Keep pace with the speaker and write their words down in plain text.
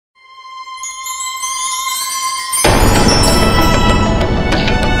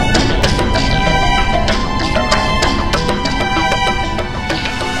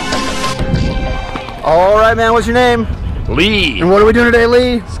All right, man, what's your name? Lee. And what are we doing today,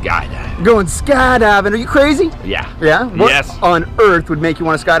 Lee? Skydiving. Going skydiving. Are you crazy? Yeah. Yeah? What yes. on earth would make you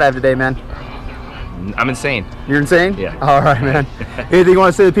want to skydive today, man? I'm insane. You're insane? Yeah. All right, man. Anything you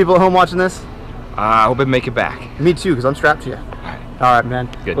want to say to the people at home watching this? I hope I make it back. Me too, because I'm strapped to you. All right, man.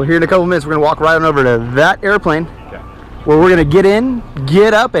 Good. Well, here in a couple minutes, we're going to walk right on over to that airplane where we're going to get in,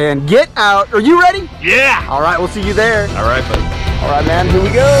 get up, and get out. Are you ready? Yeah. All right, we'll see you there. All right, buddy. All right, man. Here we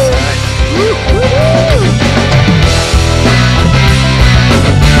go. All right. Woo, woo, woo.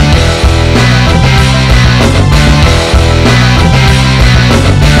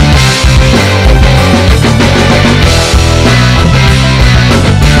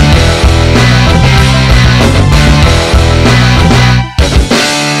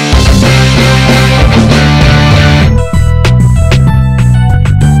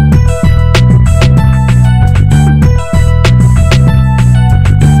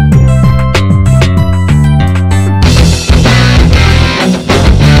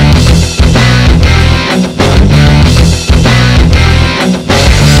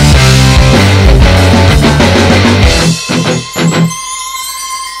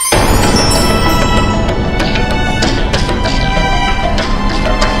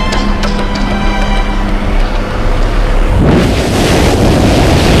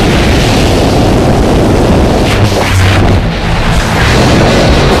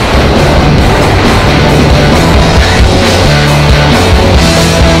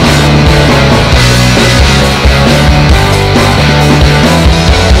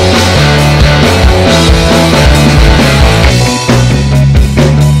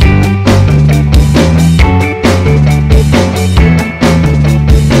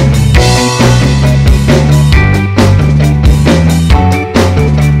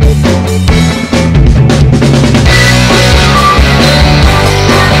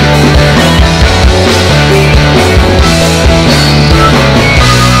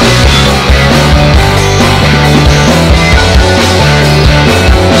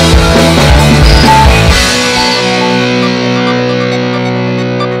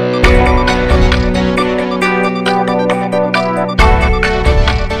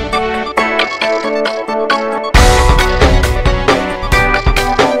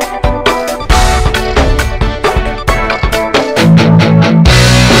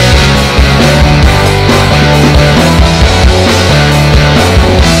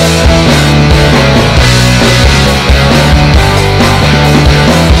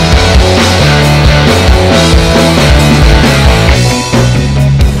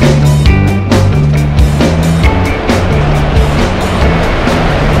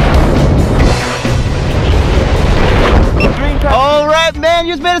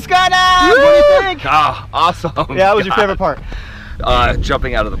 You just made a skydive! Woo! What do you think? Oh, awesome. Yeah, what was your favorite part?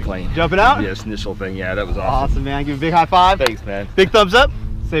 Jumping out of the plane. Jumping out? Yes, initial thing. Yeah, that was awesome. Awesome, man. Give a big high five. Thanks, man. Big thumbs up.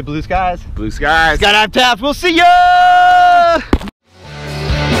 Say blue skies. Blue skies. Skydive Taft. We'll see ya!